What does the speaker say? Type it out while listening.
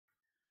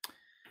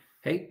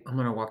Hey, I'm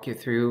going to walk you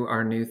through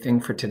our new thing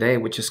for today,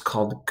 which is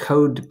called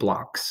code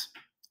blocks.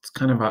 It's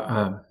kind of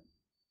a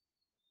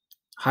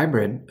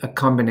hybrid, a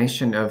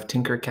combination of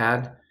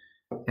Tinkercad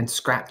and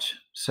Scratch.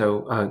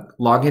 So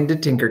log into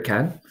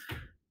Tinkercad.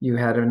 You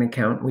had an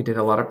account. We did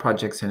a lot of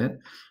projects in it.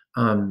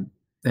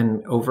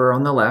 And over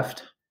on the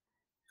left,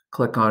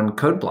 click on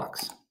code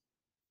blocks.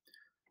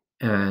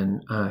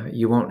 And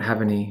you won't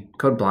have any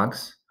code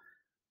blocks.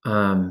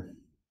 So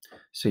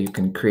you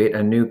can create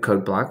a new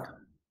code block.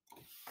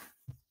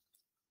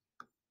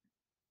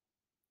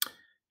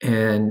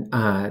 And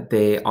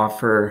they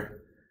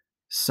offer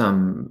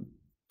some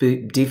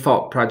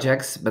default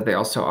projects, but they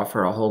also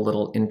offer a whole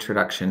little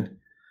introduction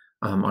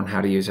on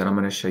how to use it. I'm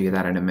going to show you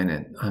that in a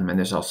minute. And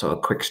there's also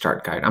a quick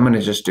start guide. I'm going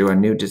to just do a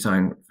new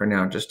design for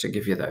now, just to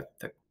give you the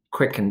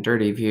quick and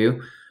dirty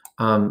view.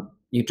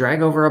 You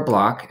drag over a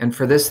block, and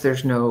for this,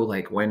 there's no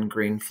like when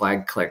green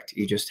flag clicked,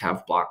 you just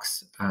have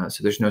blocks.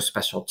 So there's no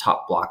special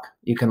top block.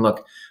 You can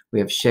look, we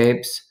have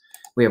shapes,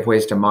 we have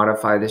ways to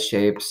modify the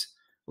shapes,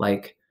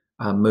 like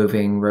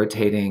moving,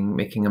 rotating,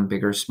 making them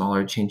bigger,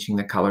 smaller, changing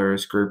the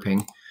colors,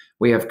 grouping.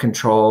 We have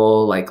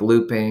control, like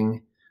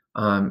looping.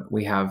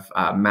 We have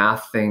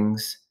math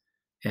things,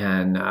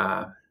 and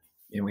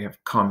we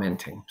have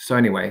commenting. So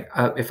anyway,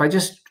 if I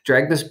just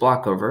drag this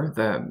block over,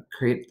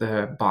 create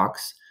the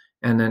box,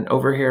 and then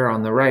over here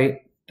on the right,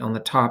 on the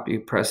top,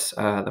 you press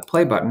the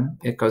play button,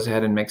 it goes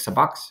ahead and makes a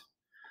box.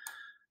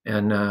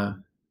 And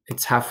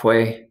it's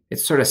halfway,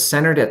 it's sort of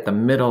centered at the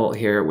middle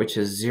here, which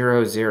is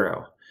 0,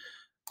 0.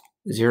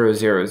 0,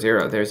 0,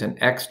 0. There's an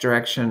X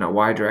direction, a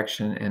Y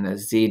direction, and a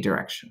Z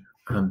direction.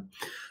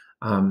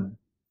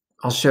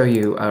 I'll show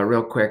you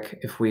real quick.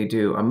 If we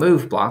do a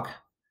move block,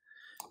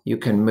 you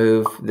can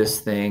move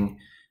this thing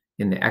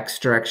in the X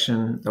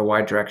direction, the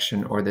Y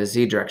direction, or the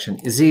Z direction.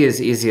 Z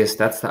is easiest.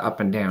 That's the up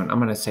and down. I'm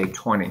going to say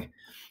 20.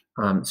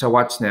 So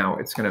watch now.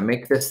 It's going to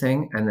make this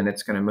thing, and then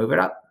it's going to move it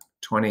up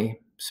 20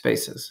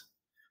 spaces.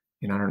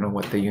 I don't know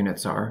what the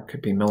units are.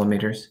 Could be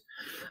millimeters.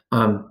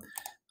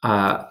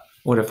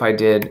 What if I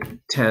did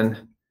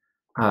 10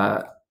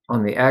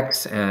 on the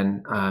X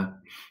and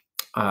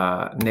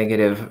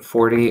negative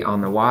 40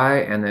 on the Y,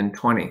 and then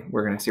 20?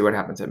 We're going to see what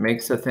happens. It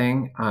makes the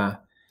thing,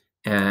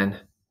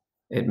 and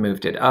it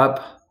moved it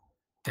up.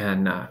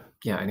 And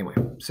yeah, anyway,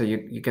 so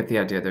you get the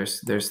idea.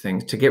 There's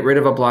things. To get rid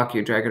of a block,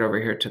 you drag it over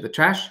here to the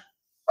trash.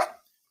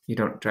 You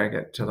don't drag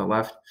it to the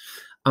left.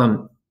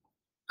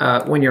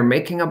 When you're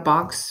making a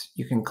box,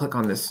 you can click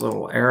on this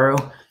little arrow,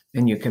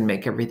 and you can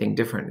make everything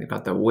different. You've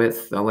got the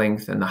width, the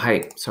length, and the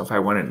height. So if I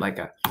wanted like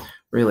a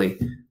really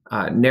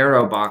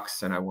narrow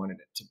box and I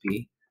wanted it to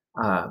be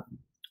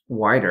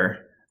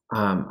wider,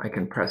 I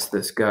can press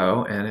this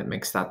go, and it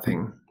makes that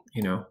thing,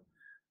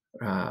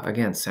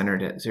 again,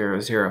 centered at 0,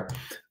 0.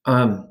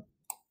 I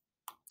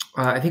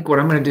think what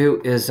I'm going to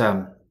do is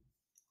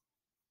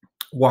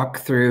walk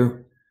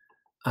through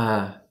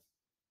their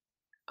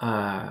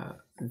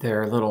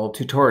little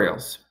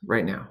tutorials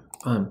right now.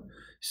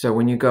 So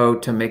when you go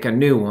to make a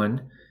new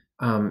one,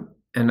 and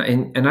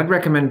I'd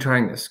recommend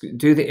trying this.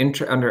 Do the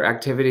intro under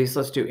activities.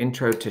 Let's do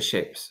intro to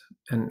shapes.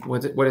 And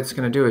what it's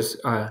going to do is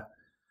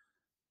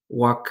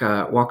walk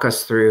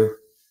us through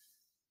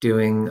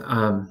doing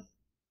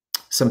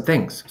some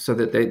things, so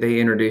that they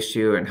introduce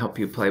you and help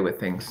you play with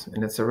things.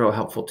 And it's a real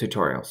helpful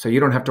tutorial. So you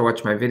don't have to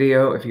watch my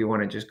video if you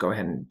want to just go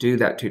ahead and do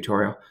that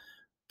tutorial.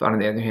 But on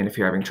the other hand, if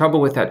you're having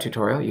trouble with that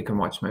tutorial, you can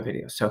watch my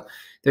video. So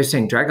they're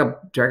saying drag a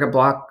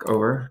box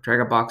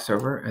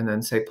over, and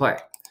then say play.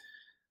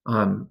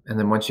 And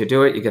then once you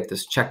do it, you get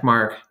this check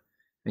mark,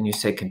 and you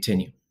say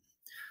continue.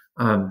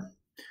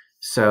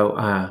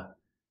 So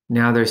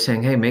now they're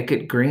saying, hey, make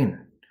it green.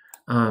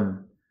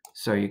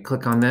 So you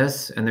click on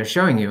this, and they're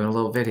showing you in a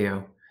little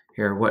video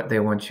here what they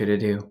want you to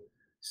do.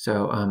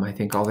 So I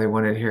think all they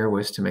wanted here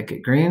was to make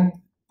it green.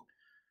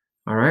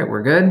 All right,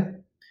 we're good.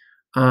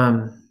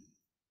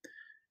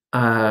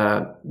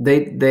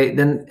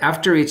 Then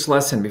after each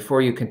lesson,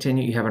 before you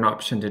continue, you have an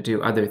option to do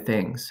other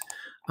things.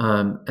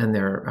 And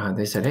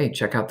they said, hey,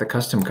 check out the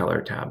custom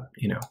color tab.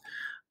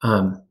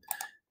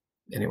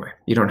 Anyway,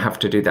 you don't have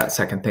to do that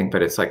second thing,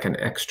 but it's like an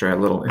extra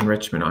little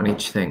enrichment on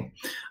each thing.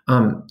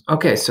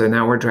 Okay, so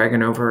now we're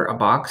dragging over a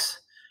box,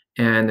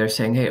 and they're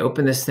saying, hey,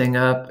 open this thing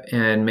up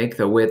and make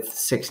the width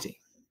 60.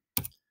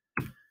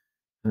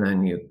 And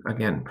then you,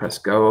 again, press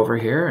go over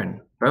here,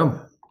 and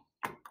boom,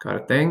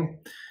 got a thing.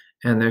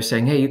 And they're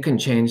saying, hey, you can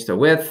change the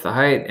width, the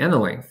height, and the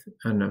length.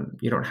 And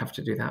you don't have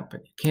to do that, but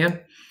you can.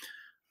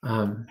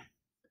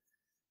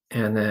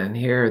 And then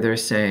here they're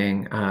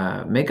saying,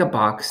 make a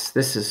box.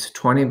 This is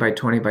 20 by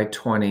 20 by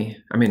 20.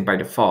 I mean, by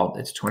default,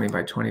 it's 20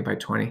 by 20 by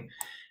 20.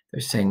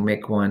 They're saying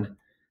make one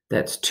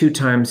that's 2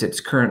 times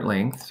its current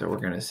length. So we're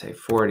going to say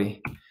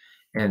 40.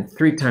 And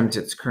 3 times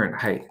its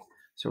current height.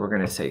 So we're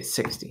going to say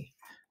 60.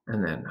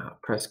 And then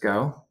press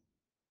go.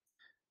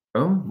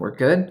 Boom, we're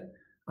good.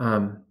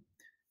 They're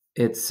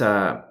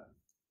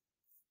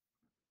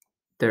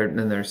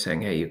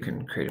saying, hey, you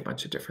can create a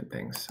bunch of different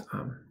things,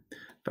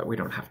 but we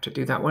don't have to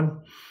do that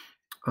one.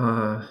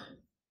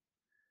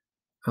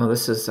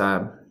 This is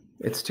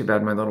It's too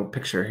bad my little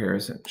picture here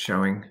isn't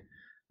showing.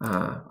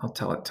 I'll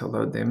tell it to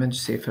load the image,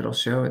 see if it'll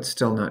show. It's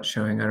still not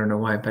showing. I don't know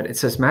why, but it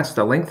says match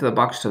the length of the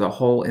box to the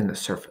hole in the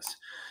surface.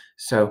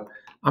 So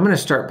I'm going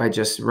to start by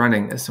just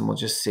running this and we'll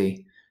just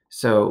see.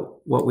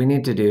 So what we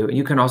need to do,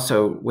 you can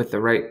also, with the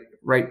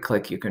right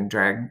click, you can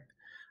drag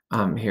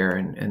here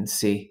and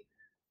see,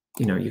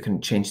 you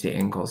can change the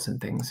angles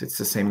and things. It's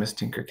the same as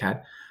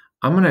Tinkercad.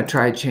 I'm going to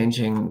try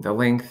changing the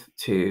length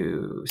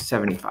to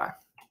 75.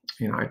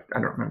 I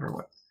don't remember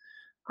what.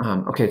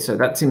 Okay, so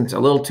that seems a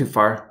little too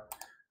far.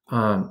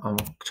 I'll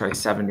try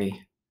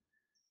 70.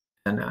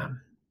 And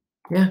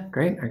yeah,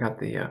 great. I got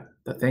the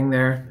thing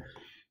there.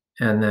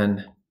 And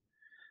then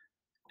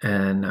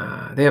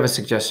they have a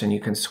suggestion. You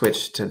can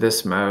switch to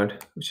this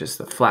mode, which is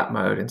the flat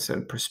mode instead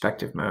of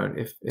perspective mode,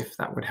 if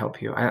that would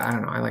help you. I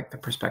don't know. I like the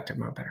perspective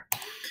mode better.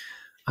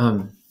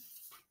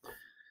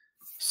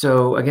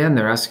 So again,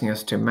 they're asking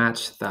us to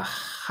match the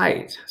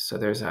height. So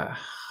there's a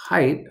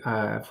height.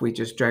 If we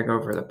just drag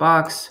over the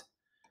box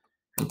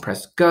and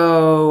press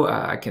go,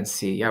 I can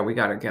see, yeah, we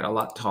got to get a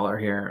lot taller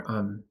here.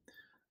 I'm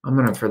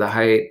going to, for the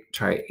height,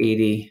 try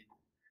 80.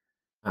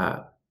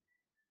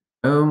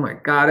 Boom, I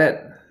got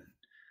it.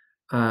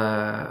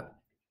 And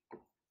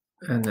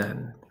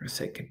then let's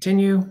say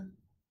continue.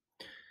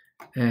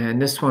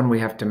 And this one, we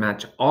have to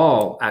match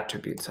all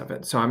attributes of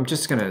it. So I'm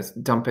just going to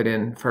dump it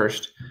in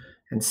first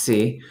and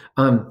see.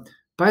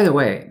 By the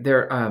way,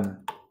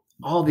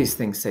 all these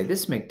things say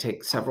this may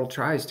take several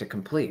tries to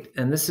complete.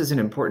 And this is an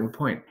important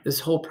point. This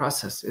whole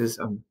process is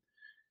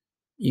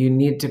you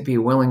need to be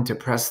willing to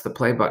press the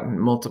play button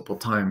multiple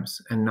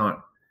times and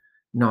not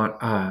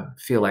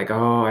feel like,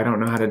 oh, I don't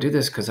know how to do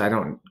this because I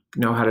don't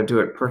know how to do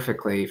it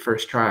perfectly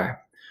first try.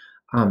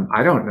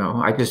 I don't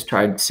know. I just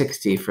tried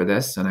 60 for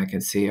this and I can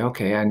see,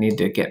 okay, I need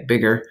to get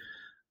bigger.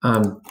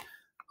 I'll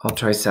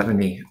try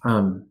 70.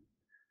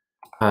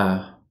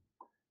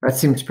 That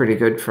seems pretty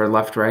good for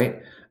left, right.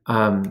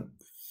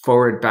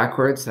 Forward,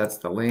 backwards, that's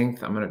the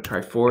length. I'm going to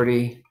try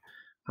 40.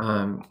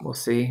 We'll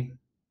see.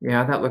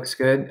 Yeah, that looks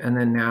good. And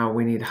then now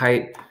we need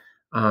height.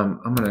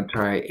 I'm going to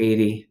try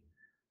 80.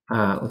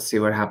 Let's see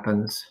what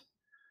happens.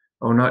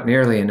 Oh, not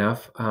nearly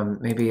enough.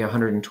 Maybe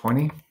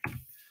 120.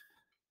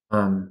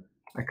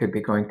 I could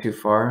be going too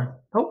far.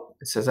 Oh,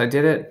 it says I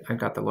did it. I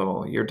got the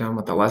little, you're done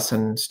with the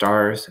lesson,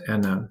 stars,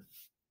 and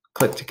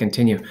click to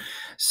continue.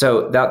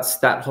 So that's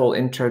that whole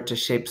intro to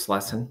shapes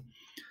lesson.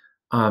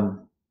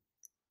 I'm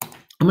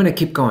going to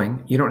keep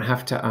going. You don't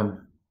have to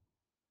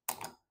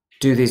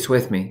do these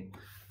with me.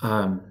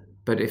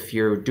 But if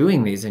you're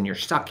doing these and you're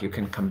stuck, you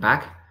can come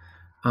back.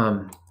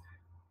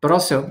 But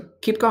also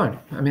keep going.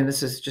 I mean,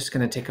 this is just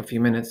going to take a few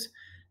minutes.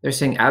 They're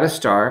saying add a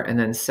star and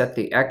then set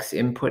the X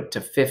input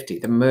to 50.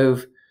 The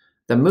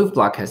move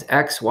block has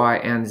X, Y,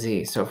 and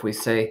Z. So if we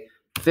say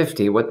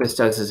 50, what this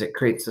does is it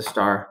creates the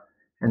star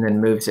and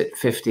then moves it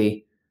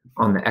 50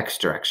 on the X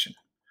direction.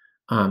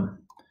 That's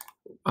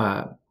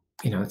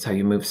how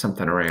you move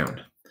something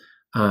around.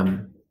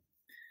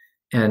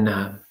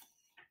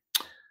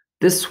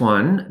 This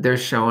one, they're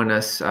showing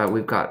us,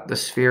 we've got the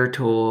sphere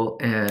tool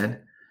and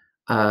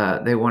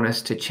they want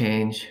us to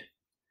change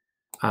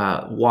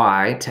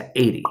Y to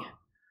 80.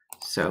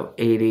 So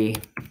 80,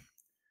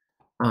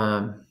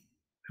 and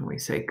we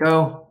say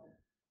go,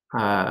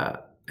 and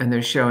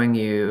they're showing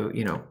you,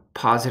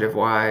 positive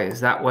Y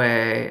is that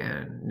way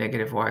and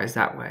negative Y is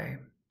that way.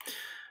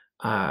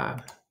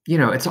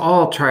 It's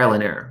all trial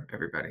and error,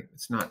 everybody.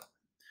 It's not,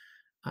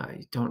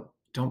 you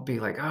don't be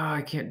like, oh,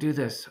 I can't do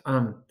this.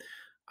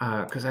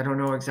 Because I don't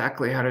know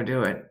exactly how to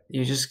do it.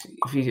 You just,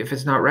 if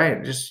it's not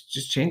right,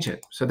 just change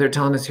it. So they're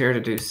telling us here to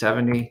do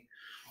 70,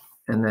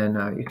 and then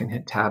you can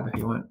hit tab if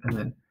you want, and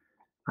then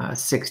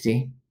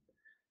 60,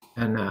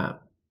 and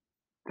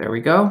there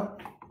we go.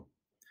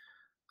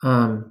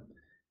 They're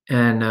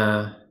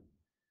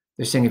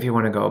saying if you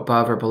want to go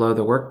above or below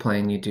the work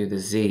plane, you do the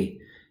Z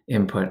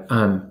input.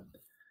 I'm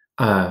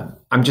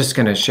just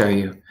going to show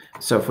you.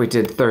 So if we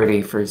did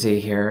 30 for Z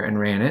here and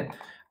ran it,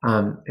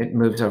 it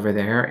moves over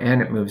there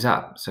and it moves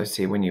up. So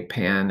see, when you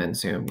pan and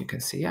zoom, you can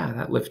see, yeah,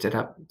 that lifted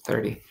up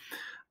 30.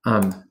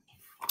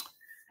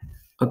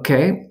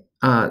 Okay,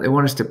 they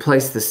want us to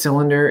place the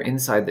cylinder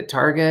inside the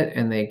target,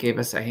 and they gave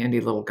us a handy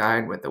little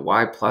guide with the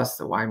Y plus,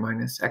 the Y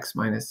minus, X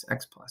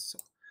plus.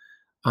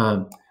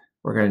 So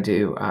we're going to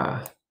do,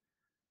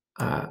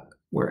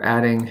 we're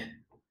adding,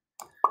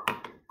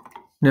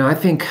 no, I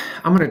think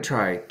I'm going to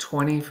try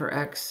 20 for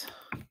X.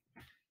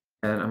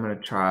 And I'm going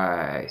to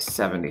try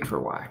 70 for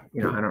Y.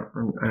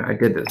 I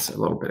did this a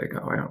little bit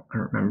ago. I don't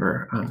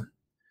remember.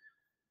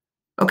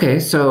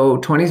 Okay, so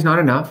 20 is not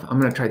enough. I'm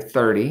going to try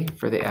 30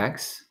 for the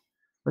X.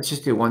 Let's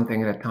just do one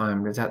thing at a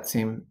time. That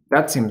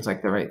seems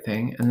like the right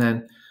thing. And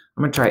then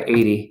I'm going to try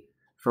 80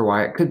 for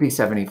Y. It could be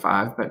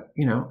 75, but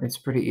it's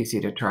pretty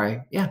easy to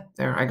try. Yeah,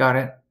 there, I got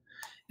it.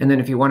 And then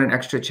if you want an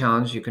extra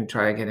challenge, you can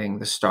try getting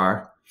the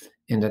star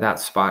into that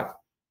spot.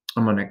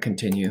 I'm going to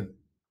continue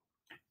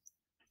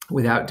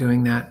without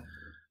doing that.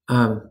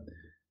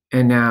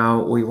 And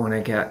now we want to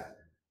get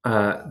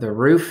the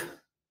roof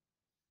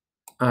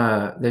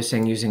they're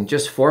saying using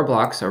just 4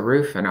 blocks, a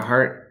roof and a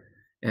heart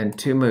and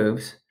 2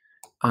 moves,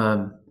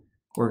 we're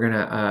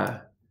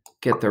gonna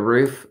get the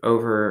roof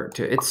over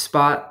to its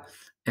spot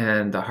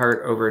and the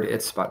heart over to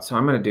its spot. So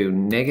I'm gonna do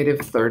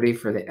 -30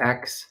 for the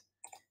X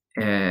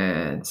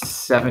and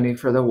 70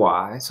 for the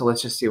Y. So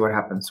let's just see what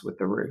happens with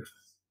the roof.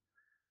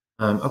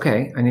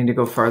 Okay, I need to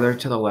go farther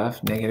to the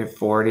left,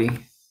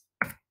 -40.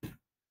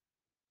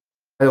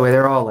 By the way,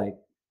 they're all like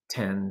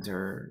 10s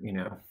or,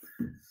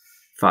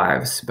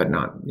 5s, but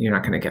you're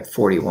not going to get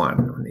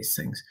 41 on these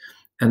things.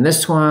 And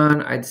this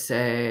one, I'd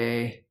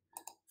say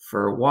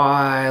for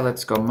Y,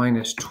 let's go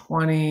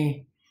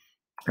 -20.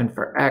 And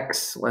for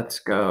X, let's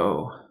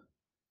go,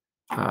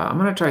 I'm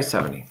going to try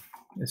 70.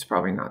 It's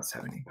probably not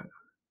 70, but.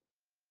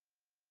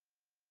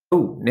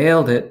 Oh,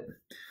 nailed it.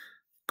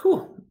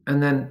 Cool.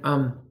 And then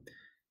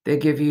they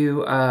give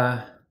you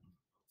other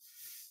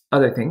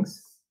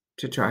things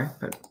to try,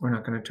 but we're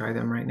not going to try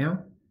them right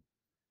now.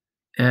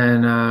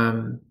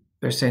 And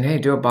they're saying, hey,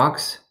 do a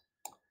box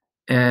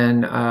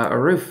and a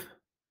roof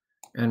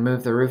and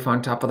move the roof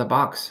on top of the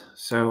box.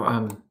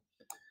 So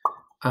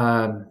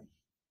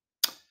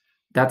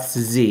that's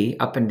Z.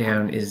 Up and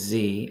down is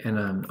Z. And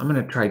I'm going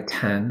to try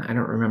 10. I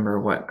don't remember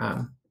what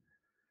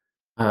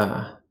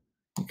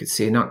you could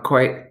see. Not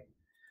quite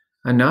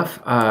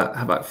enough.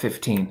 How about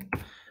 15?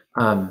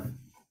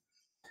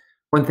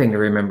 One thing to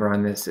remember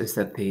on this is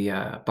that the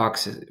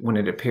box, when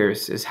it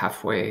appears, is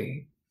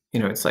halfway,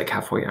 it's like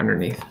halfway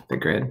underneath the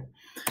grid.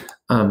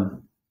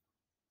 All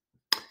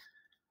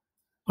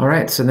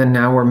right, so then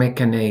now we're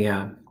making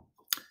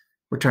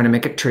we're trying to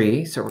make a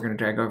tree. So we're going to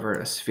drag over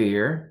a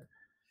sphere,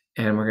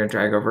 and we're going to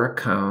drag over a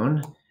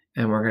cone,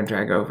 and we're going to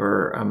drag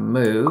over a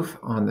move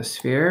on the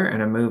sphere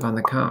and a move on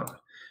the cone.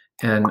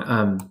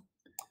 And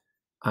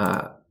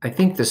I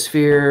think the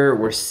sphere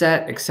we're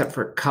set except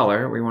for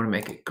color. We want to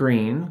make it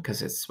green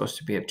because it's supposed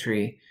to be a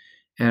tree.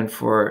 And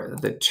for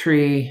the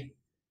tree,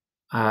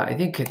 I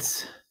think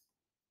it's,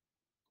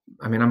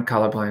 I'm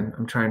colorblind.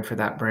 I'm trying for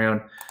that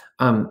brown.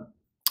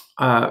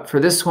 For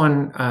this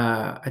one,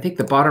 I think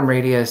the bottom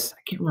radius,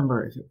 I can't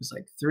remember if it was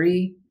like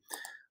 3,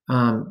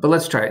 but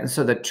let's try it. And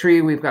so the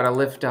tree, we've got to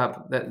lift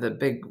up the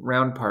big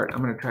round part.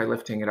 I'm going to try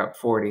lifting it up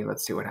 40.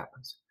 Let's see what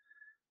happens.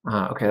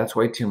 Okay, that's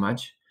way too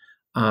much.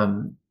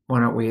 Why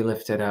don't we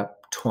lift it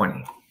up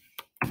 20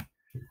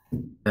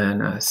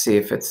 and see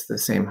if it's the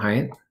same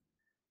height.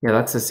 Yeah,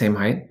 that's the same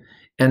height.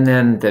 And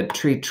then the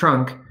tree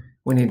trunk,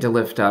 we need to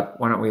lift up.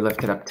 Why don't we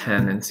lift it up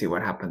 10 and see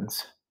what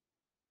happens?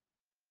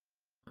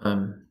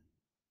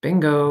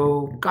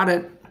 Bingo, got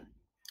it.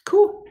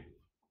 Cool.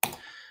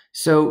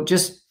 So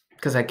just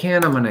because I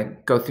can, I'm going to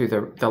go through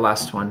the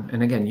last one.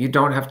 And again, you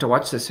don't have to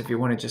watch this if you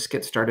want to just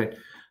get started.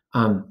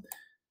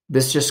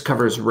 This just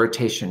covers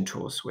rotation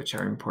tools, which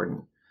are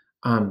important.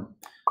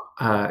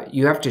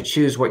 You have to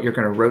choose what you're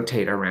going to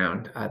rotate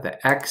around, the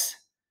X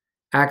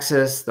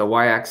axis, the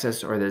Y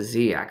axis, or the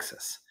Z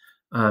axis.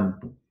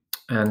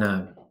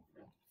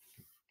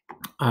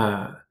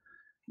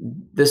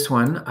 This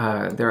one,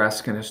 they're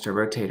asking us to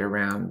rotate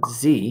around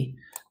Z.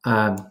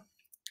 You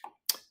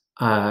got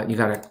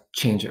to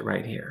change it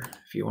right here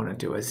if you want to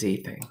do a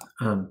Z thing.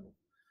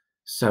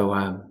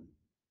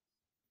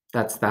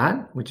 That's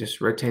that. We just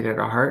rotated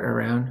our heart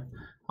around.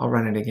 I'll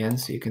run it again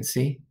so you can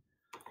see.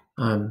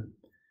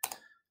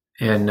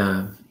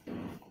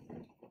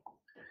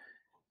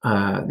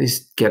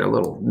 These get a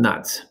little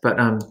nuts, but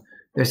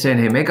they're saying,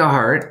 hey, make a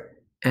heart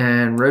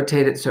and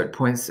rotate it so it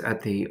points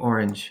at the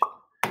orange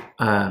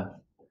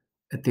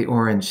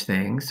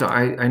thing. So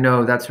I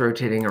know that's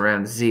rotating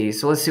around Z.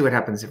 So let's see what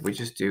happens if we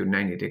just do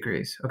 90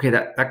 degrees. Okay,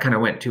 that kind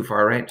of went too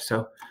far, right?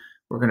 So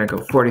we're going to go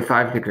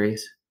 45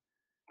 degrees.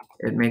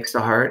 It makes the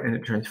heart and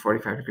it turns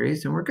 45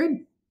 degrees and we're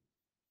good.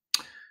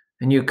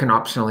 And you can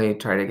optionally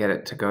try to get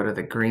it to go to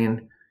the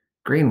green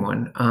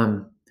one.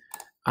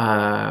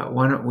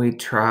 Why don't we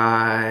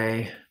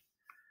try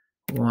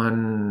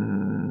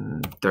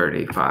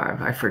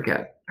 135? I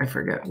forget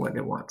what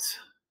it wants.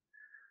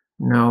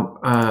 No,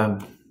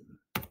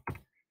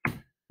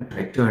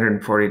 like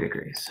 240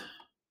 degrees.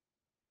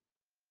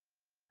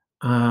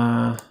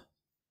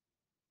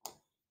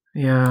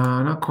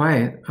 Yeah, not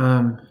quite.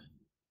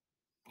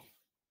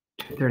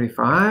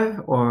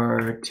 235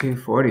 or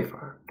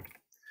 245?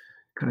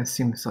 Kind of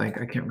seems like,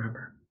 I can't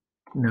remember.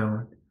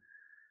 No.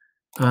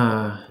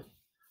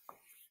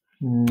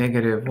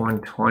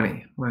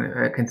 -120.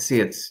 I can see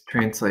it's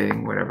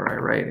translating whatever I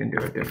write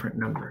into a different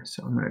number.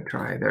 So I'm going to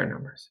try their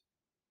numbers.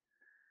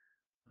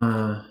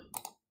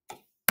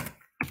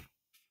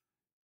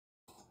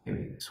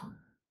 Maybe this one.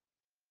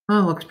 Oh,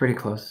 it looks pretty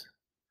close.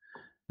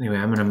 Anyway,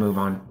 I'm going to move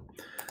on.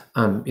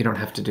 You don't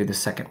have to do the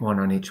second one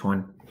on each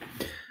one.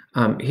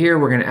 Here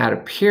we're going to add a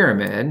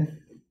pyramid.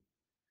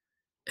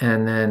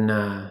 And then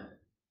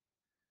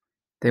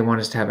they want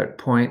us to have it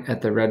point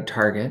at the red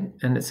target.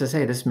 And it says,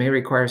 hey, this may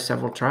require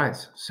several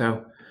tries.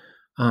 So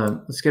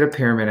let's get a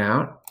pyramid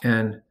out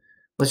and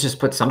let's just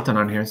put something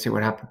on here and see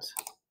what happens.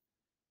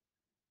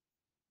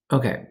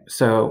 Okay,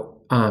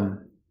 so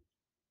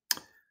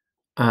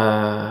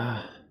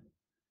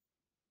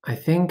I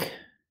think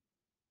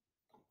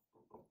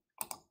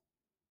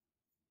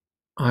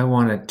I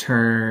want to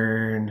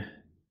turn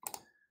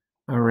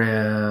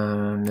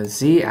around the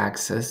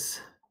z-axis.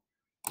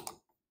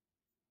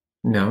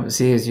 No,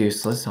 z is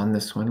useless on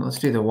this one. Let's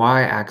do the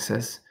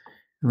y-axis,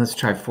 and let's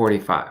try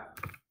 45.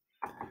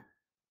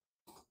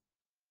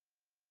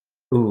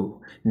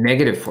 Ooh,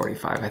 negative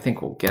 45, I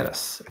think will get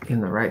us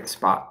in the right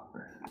spot.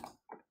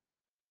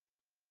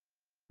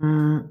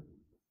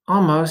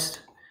 Almost.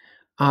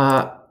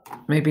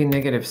 Maybe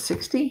negative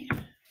 60.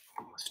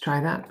 Let's try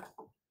that.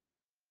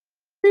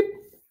 Beep.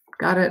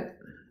 Got it.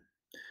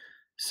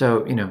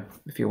 So,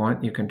 if you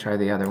want, you can try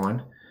the other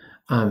one.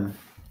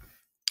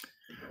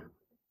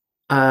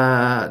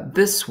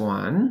 This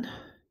one,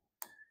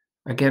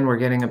 again, we're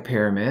getting a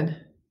pyramid,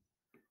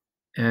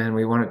 and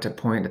we want it to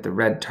point at the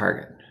red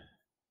target.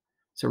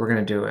 So we're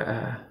going to do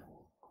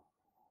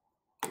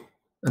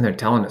and they're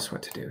telling us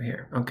what to do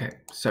here. Okay,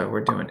 so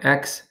we're doing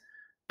X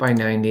by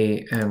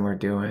 90, and we're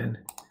doing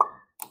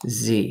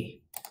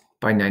Z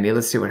by 90.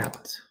 Let's see what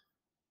happens.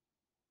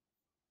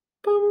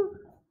 Boom.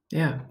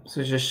 Yeah,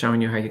 so it's just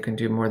showing you how you can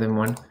do more than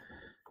one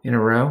in a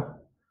row.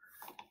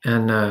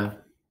 And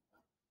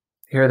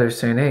here they're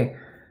saying, hey,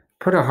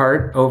 put a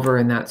heart over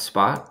in that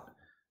spot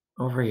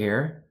over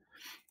here.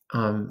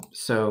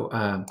 So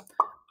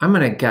I'm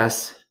going to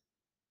guess,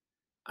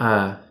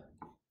 I'm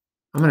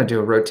going to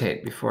do a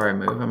rotate before I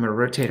move. I'm going to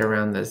rotate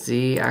around the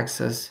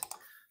z-axis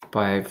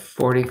by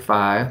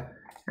 45,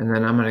 and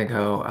then I'm going to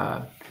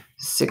go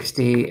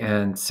 60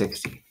 and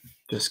 60,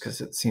 just because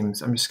it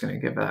seems, I'm just going to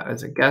give that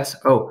as a guess.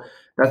 Oh,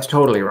 that's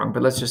totally wrong,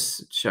 but let's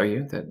just show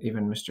you that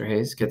even Mr.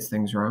 Hayes gets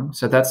things wrong.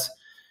 So that's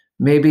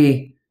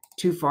maybe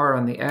too far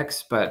on the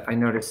X, but I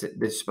noticed that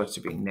this is supposed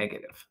to be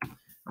negative.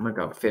 I'm going to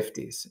go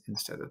 50s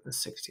instead of the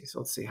 60s.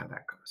 Let's see how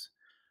that goes.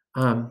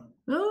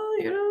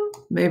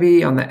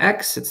 Maybe on the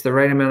X, it's the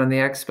right amount on the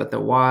X, but the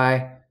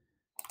Y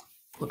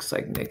looks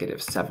like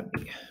negative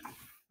 70.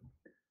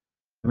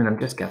 I mean, I'm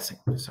just guessing.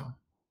 So,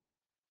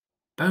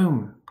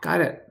 boom, got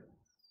it.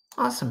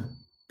 Awesome.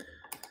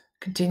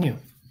 Continue.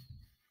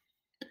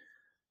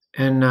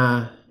 And,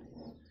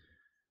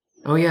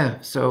 oh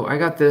yeah, so I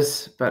got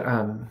this, but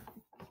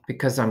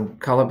because I'm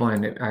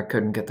colorblind, I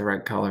couldn't get the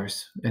right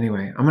colors.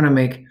 Anyway, I'm going to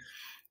make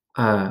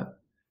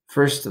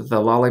first the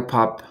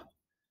lollipop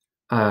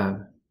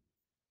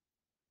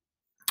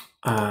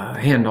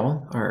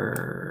handle,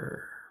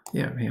 or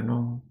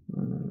handle,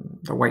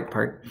 the white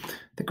part,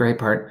 the gray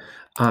part.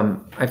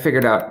 I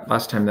figured out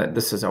last time that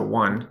this is a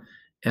 1,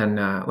 and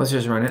let's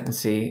just run it and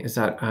see. Is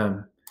that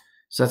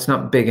so that's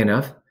not big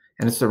enough,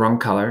 and it's the wrong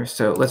color.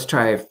 So let's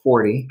try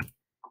 40,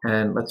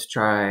 and let's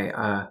try.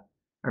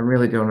 I'm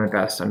really doing my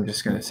best. I'm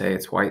just going to say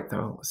it's white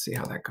though. Let's see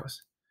how that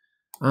goes.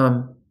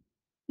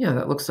 Yeah,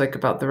 that looks like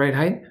about the right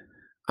height.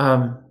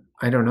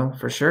 I don't know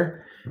for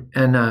sure,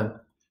 and I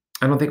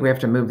don't think we have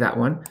to move that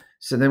one.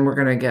 So then we're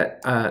going to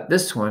get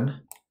this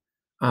one.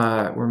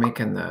 We're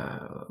making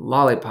the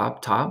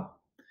lollipop top,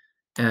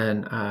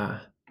 and I'm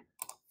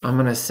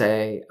going to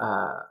say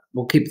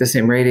we'll keep the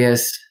same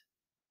radius.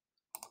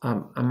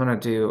 I'm going to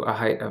do a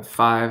height of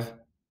 5,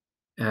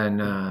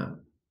 and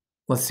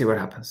let's see what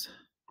happens.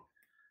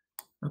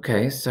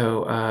 Okay,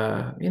 so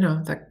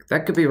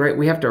that could be right.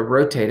 We have to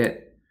rotate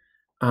it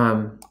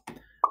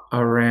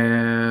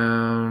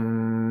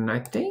around, I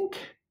think,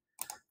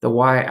 the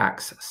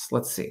y-axis.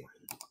 Let's see.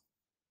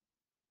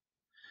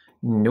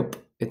 Nope,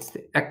 it's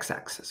the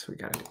x-axis we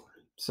got to do.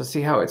 So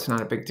see how it's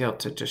not a big deal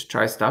to just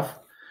try stuff.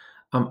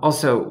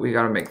 Also, we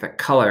got to make the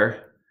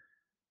color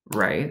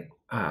right.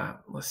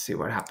 Let's see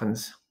what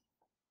happens.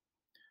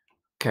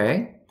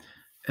 Okay,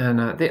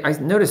 and I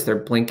noticed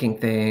they're blinking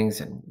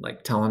things and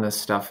like telling us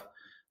stuff,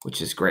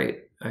 which is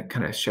great. It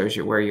kind of shows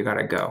you where you got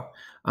to go.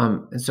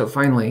 And so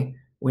finally,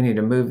 we need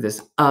to move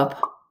this up.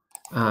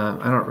 I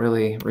don't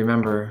really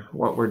remember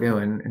what we're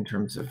doing in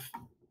terms of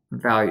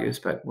values,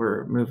 but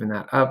we're moving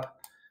that up.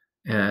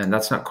 And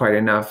that's not quite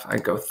enough. I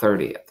go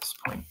 30 at this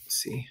point. Let's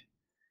see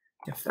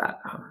if that,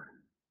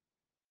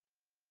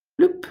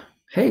 bloop.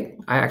 Hey,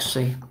 I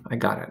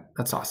got it.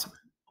 That's awesome.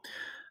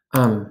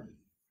 I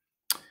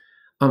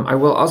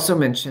will also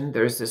mention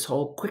there's this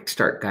whole quick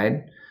start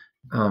guide,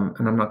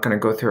 and I'm not going to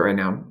go through it right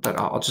now, but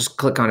I'll just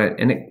click on it,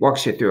 and it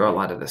walks you through a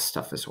lot of this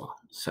stuff as well.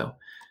 So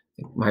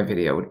my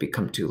video would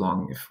become too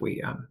long if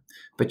we,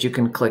 but you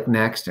can click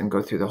next and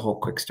go through the whole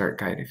quick start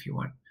guide if you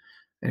want.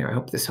 Anyway, I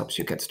hope this helps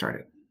you get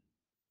started.